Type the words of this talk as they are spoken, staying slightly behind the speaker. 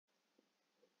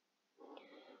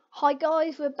Hi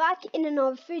guys, we're back in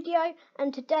another video,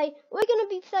 and today we're going to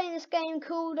be playing this game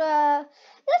called, let's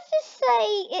just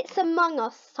say it's Among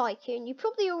Us Tycoon. You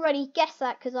probably already guessed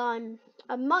that because I'm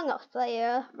Among Us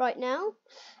player right now.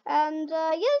 And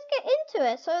yeah, let's get into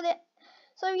it. So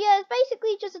yeah, it's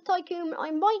basically just a tycoon.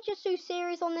 I might just do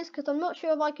series on this because I'm not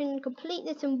sure if I can complete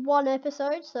this in one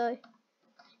episode, so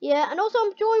yeah. And also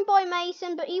I'm joined by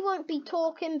Mason, but he won't be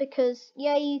talking because,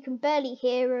 yeah, you can barely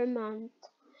hear him, and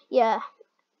yeah.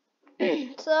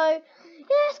 So yeah,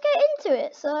 let's get into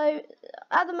it. So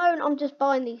at the moment I'm just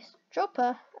buying these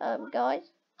dropper guys.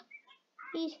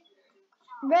 He's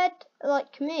red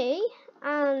like me,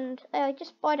 and I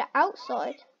just buy it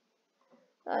outside.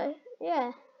 So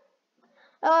yeah.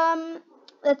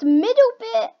 There's a middle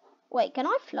bit. Wait, can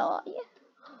I fly?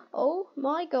 Oh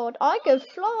my god, I can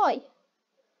fly.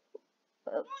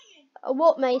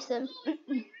 What, Mason?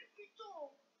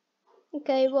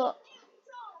 Okay, what?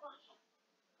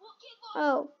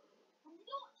 Oh.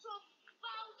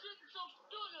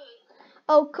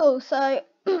 Oh, cool. So,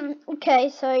 okay.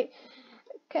 I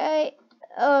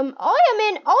have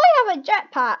a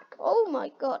jetpack. Oh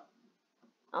my god.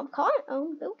 I'm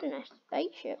building a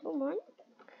spaceship. Oh my.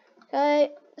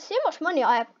 Okay. See how much money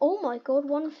I have. Oh my god,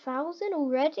 1,000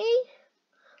 already?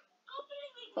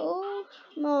 Oh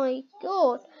my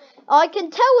god. I can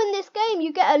tell in this game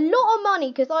you get a lot of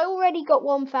money because I already got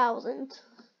 1,000.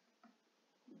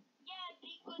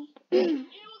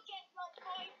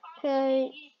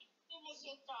 Okay.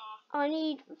 I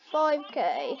need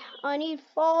 5k. I need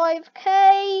 5k.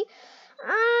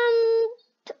 And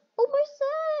almost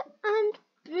there. And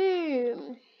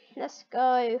boom. Let's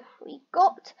go. We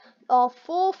got our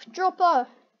fourth dropper.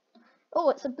 Oh,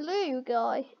 it's a blue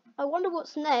guy. I wonder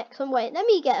what's next. And wait, let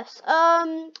me guess.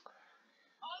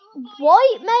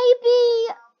 White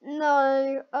maybe?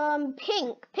 No.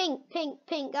 Pink.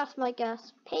 That's my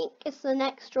guess. Pink is the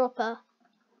next dropper.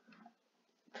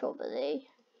 Probably.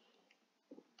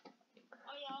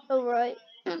 Alright.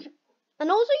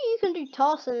 And also you can do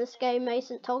tasks in this game,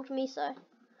 Mason told me so.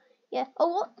 Yeah.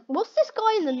 Oh, what's this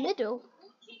guy in the middle?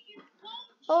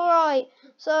 Alright,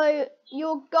 so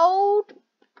your gold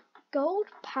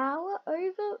power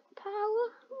over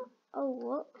power? Oh,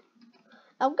 what?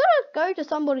 I'm gonna go to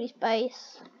somebody's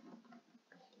base.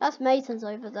 That's Mason's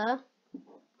over there.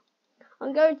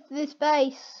 I'm going to this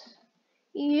base.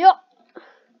 Yup.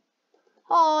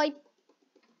 Hi.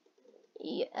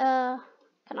 Yeah,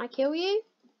 can I kill you?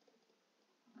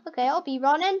 Okay, I'll be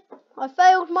running. I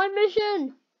failed my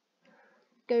mission.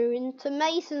 Go into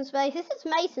Mason's base. This is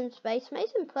Mason's base.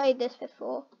 Mason played this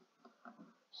before.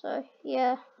 So,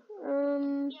 yeah.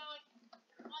 Oh.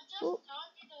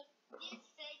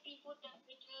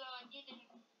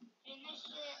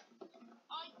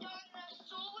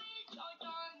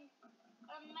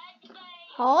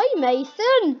 Hi,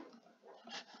 Mason.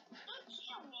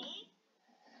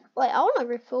 Wait, I want to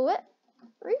refill it.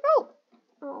 Refill.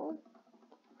 Oh.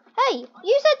 Hey,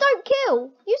 you said don't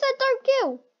kill. You said don't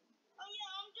kill.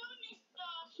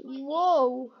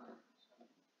 Whoa.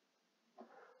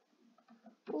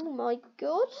 Oh my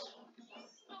god.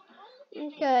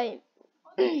 Okay.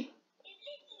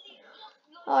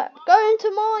 Alright, going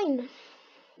to mine.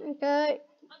 Okay.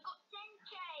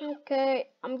 Okay,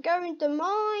 I'm going to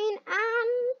mine,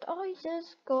 and I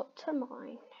just got to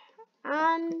mine.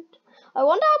 And I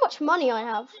wonder how much money I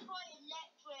have.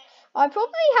 I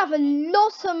probably have a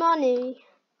lot of money.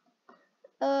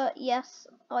 Yes,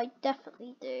 I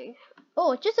definitely do.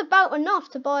 Oh, just about enough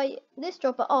to buy this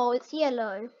dropper. Oh, it's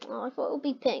yellow. Oh, I thought it would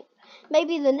be pink.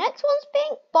 Maybe the next one's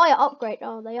pink? Buy an upgrade.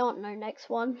 Oh, they aren't no next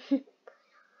one.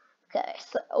 Okay,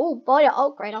 so, buy an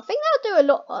upgrade. I think that'll do a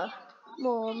lot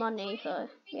more money, so,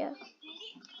 yeah.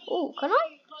 Oh, can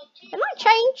I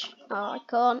change? Oh, I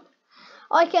can't.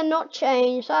 I cannot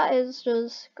change. That is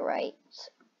just great.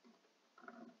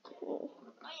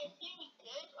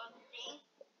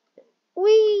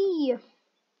 Wee.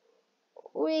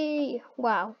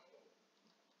 Wow.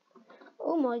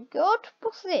 Oh my god,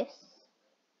 what's this?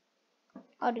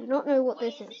 I do not know what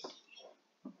this is.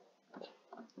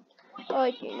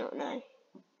 I do not know.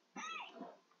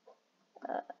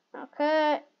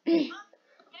 Okay.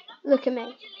 Look at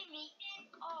me.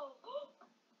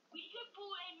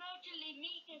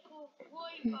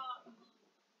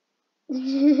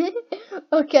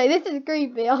 Okay, this is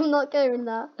creepy. I'm not doing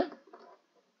that.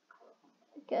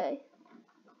 Okay.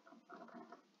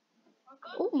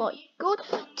 Oh my god,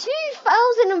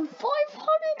 2,500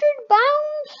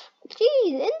 pounds?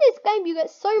 Jeez, in this game you get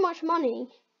so much money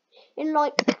in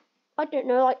like, I don't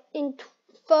know, like in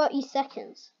 30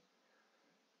 seconds.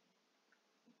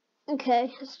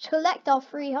 Okay, let's collect our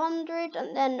 300,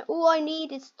 and then all I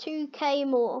need is 2k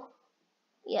more.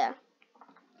 Yeah.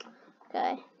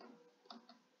 Okay.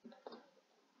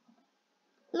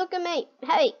 Look at me.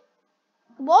 Hey,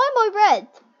 why am I red?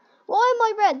 Why am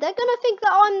I red? They're gonna think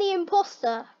that I'm the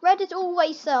imposter. Red is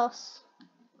always sus.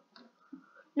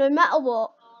 No matter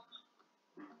what.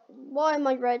 Why am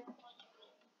I red?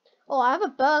 Oh, I have a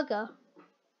burger.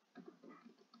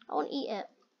 I want to eat it.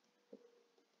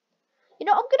 You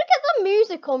know, I'm gonna get the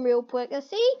music on real quick. Let's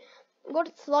see what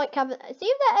it's like having. See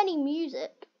if there's any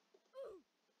music.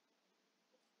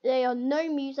 There are no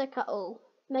music at all.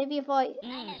 Maybe if I.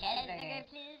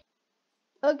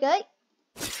 Okay.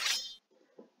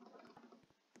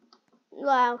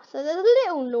 Wow. So there's a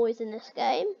little noise in this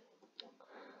game.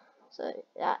 So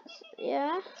that's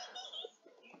yeah.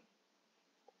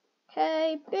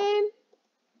 Okay. Boom.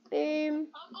 Boom.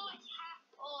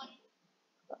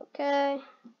 Okay.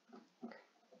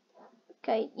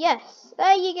 Okay. Yes.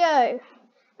 There you go.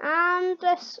 And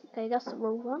let's. Okay, that's the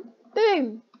wrong one.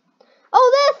 Boom.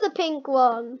 Oh, there's the pink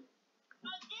one.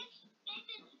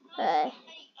 Okay.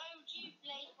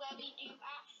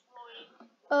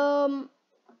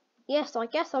 Yes, I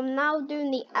guess I'm now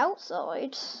doing the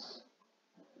outside.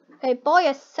 Okay, buy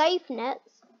a safe net,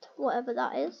 whatever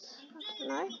that is. I don't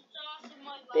know.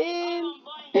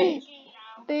 Boom.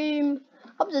 Boom.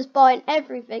 I'm just buying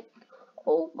everything.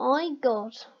 Oh my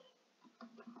god.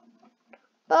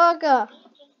 Burger.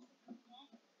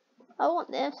 I want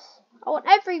this. I want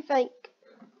everything.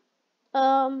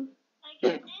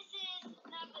 Maybe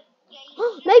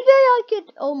I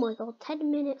could. Oh my god, 10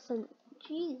 minutes and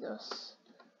Jesus.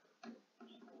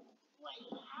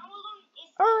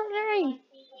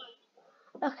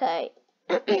 Okay.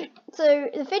 So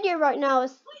the video right now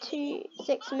is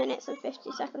 6 minutes and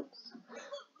 50 seconds.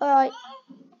 Alright.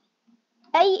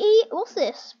 AE, what's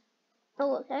this?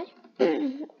 Oh, okay.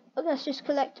 Let's just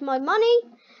collect my money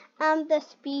and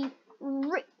let's be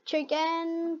rich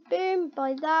again. Boom,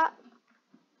 buy that.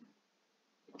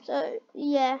 So,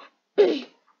 yeah.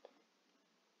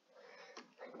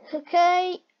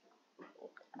 Okay.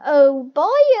 Oh,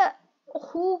 buy a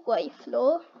hallway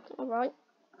floor. Alright.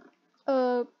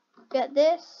 Get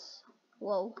this.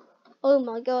 Whoa. Oh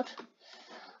my god.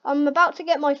 I'm about to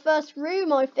get my first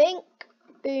room, I think.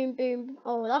 Boom, boom.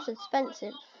 Oh, that's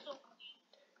expensive.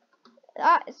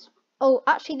 That's. Oh,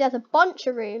 actually, there's a bunch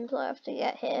of rooms I have to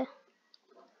get here.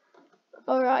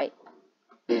 Alright.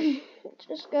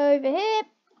 Just go over here.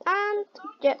 And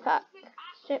jetpack.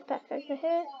 Jetpack over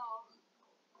here.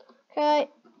 Okay.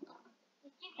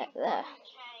 There.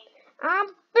 And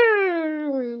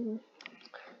boom.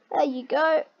 There you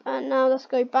go. And now let's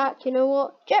go back. You know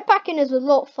what? Jetpacking is a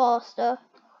lot faster.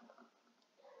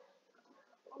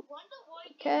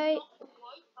 Okay.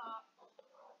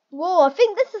 Whoa, I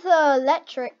think this is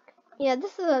electric. Yeah,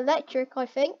 this is electric, I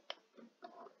think.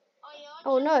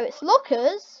 Oh no, it's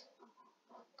lockers.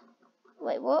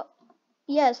 Wait, what?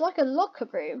 Yeah, it's like a locker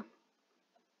room.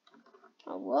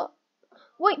 Oh, what?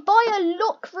 Wait, buy a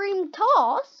lock room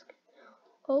task?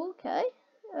 Okay.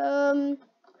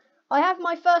 I have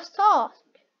my first task.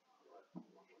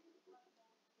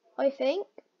 I think.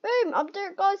 Boom, I'm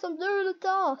doing, guys, I'm doing a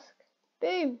task.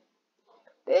 Boom.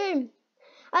 Boom.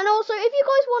 And also, if you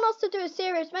guys want us to do a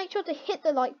series, make sure to hit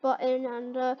the like button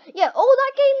and, yeah. Oh,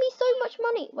 that gave me so much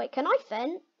money. Wait, can I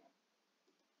fen?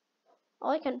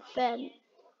 I can fen.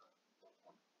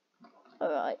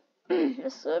 Alright.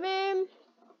 Let's swim in.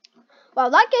 Wow,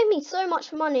 that gave me so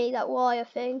much money, that wire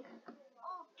thing.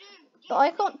 But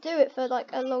I can't do it for,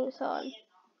 like, a long time.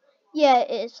 Yeah, it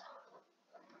is.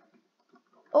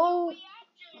 Oh.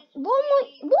 What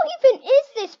even is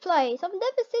this place? I've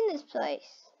never seen this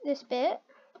place. This bit.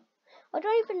 I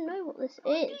don't even know what this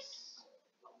is.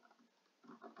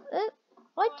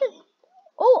 I did.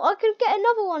 Oh, I could get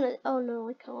another one. Oh no,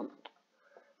 I can't.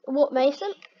 What,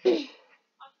 Mason?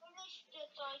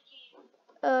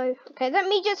 Oh, okay. Let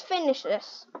me just finish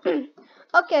this.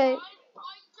 Okay.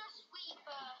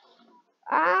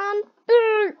 And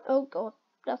boom. Oh god,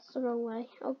 that's the wrong way.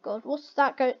 Oh god, what's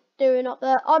that doing up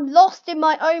there? I'm lost in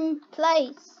my own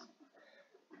place.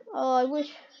 Oh, I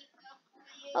wish.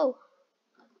 Oh.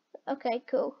 Okay,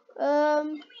 cool.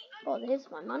 Oh, here's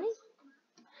my money.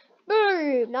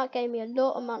 Boom! That gave me a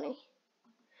lot of money.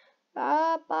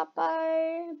 Ba ba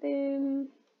ba boom.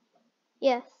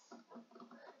 Yes.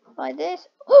 Buy this.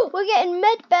 Oh, we're getting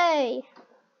med bay.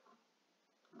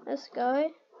 Let's go.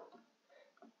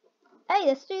 Hey,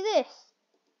 let's do this.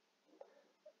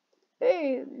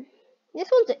 Boom. This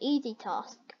one's an easy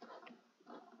task.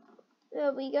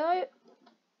 There we go.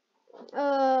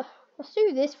 Let's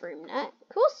do this room next.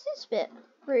 What's this bit?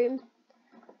 Room.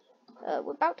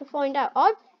 We're about to find out.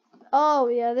 Oh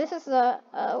yeah, this is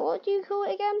what do you call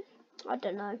it again? I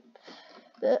don't know,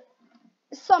 but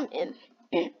something.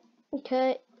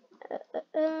 Okay.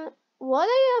 Why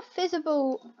they are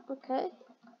visible? Okay.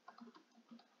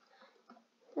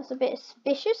 That's a bit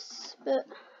suspicious, but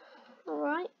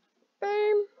alright.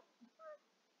 Boom.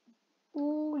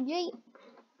 Ooh, yeet.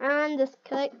 And let's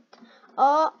collect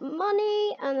our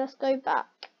money and let's go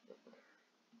back.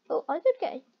 Oh, I did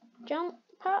get a jump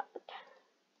pad.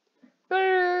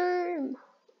 Boom.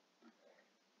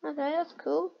 Okay, that's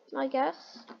cool, I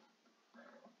guess.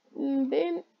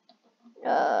 Boom.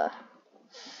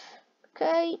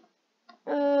 Okay.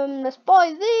 Let's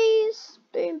buy these.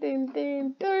 Boom, boom,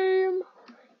 boom, boom.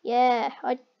 Yeah,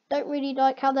 I don't really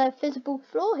like how they're visible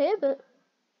floor here, but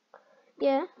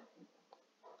yeah.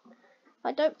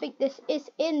 I don't think this is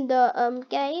in the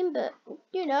game, but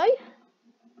you know,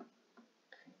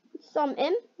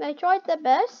 something. They tried their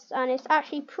best, and it's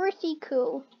actually pretty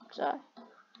cool. So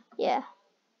yeah.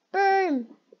 Boom.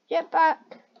 Jetpack.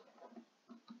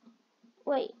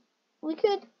 Wait, we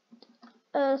could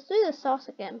do the sauce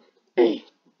again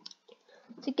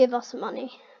to give us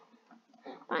money.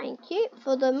 Thank you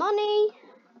for the money.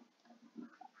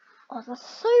 Oh, that's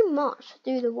so much to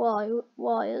do the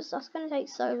wires. That's going to take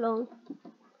so long.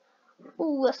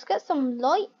 Oh, let's get some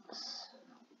lights.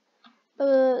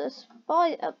 Let's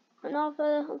buy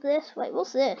another of this. Wait,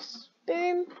 what's this?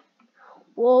 Boom.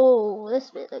 Whoa,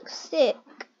 this bit looks sick.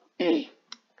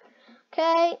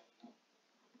 Okay.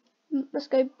 Let's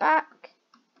go back.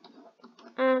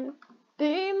 And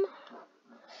boom.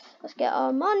 Let's get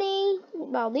our money.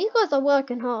 Wow, these guys are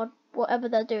working hard, whatever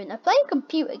they're doing. They're playing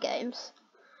computer games.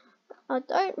 I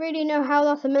don't really know how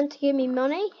that's meant to give me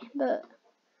money, but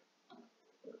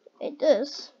it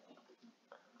does.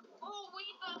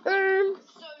 Oh,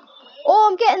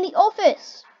 I'm getting the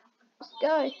office. Let's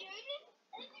go.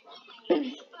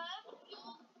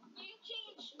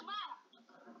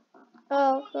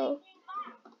 Oh, cool.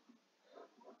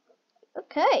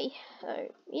 Okay, so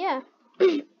yeah.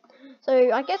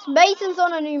 So I guess Mason's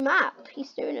on a new map.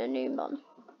 He's doing a new one.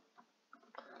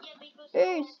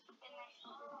 Boost.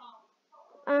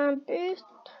 And boost.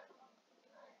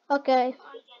 Okay.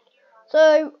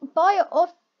 So buy an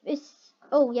office.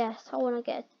 Oh yes, I want to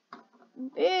get.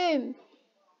 Boom.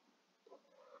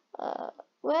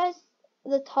 Where's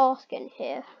the task in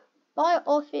here? Buy an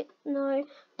office. No.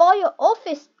 Buy your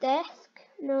office desk.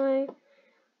 No.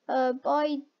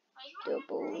 Buy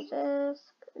double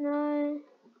desk. No.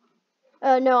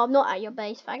 No, I'm not at your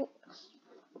base, thanks.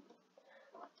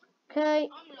 Okay.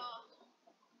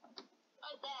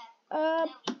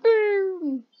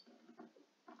 Boom.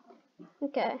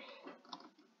 Okay.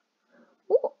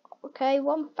 Ooh, okay,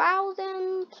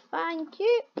 1,000. Thank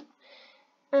you.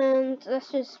 And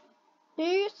let's just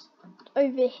boost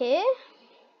over here.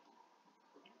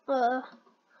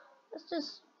 Let's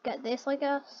just get this, I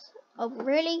guess. Oh,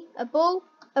 really? A bull?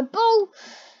 A bull?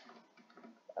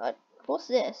 What's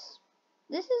this?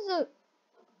 This is a...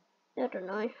 I don't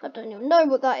know. I don't even know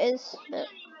what that is. But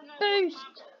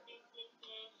boost.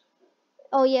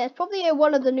 Oh yeah, it's probably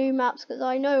one of the new maps because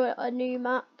I know a new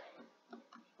map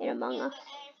in Among Us.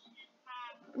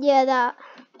 Yeah, that.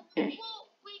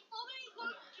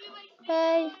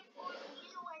 Okay.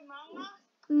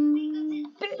 Boom.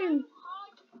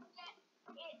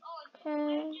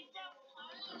 Okay.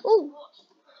 Oh.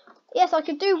 Yes, I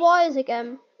could do wires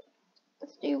again.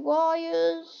 Let's do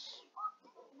wires.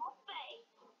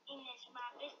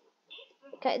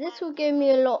 Okay, this will give me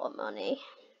a lot of money.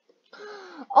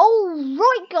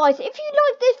 Alright guys, if you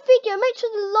like this video, make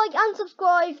sure to like and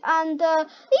subscribe and leave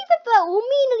a bell, it will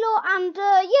mean a lot, and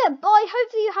yeah, bye,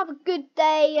 hopefully you have a good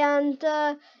day, and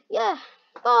yeah,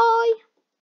 bye.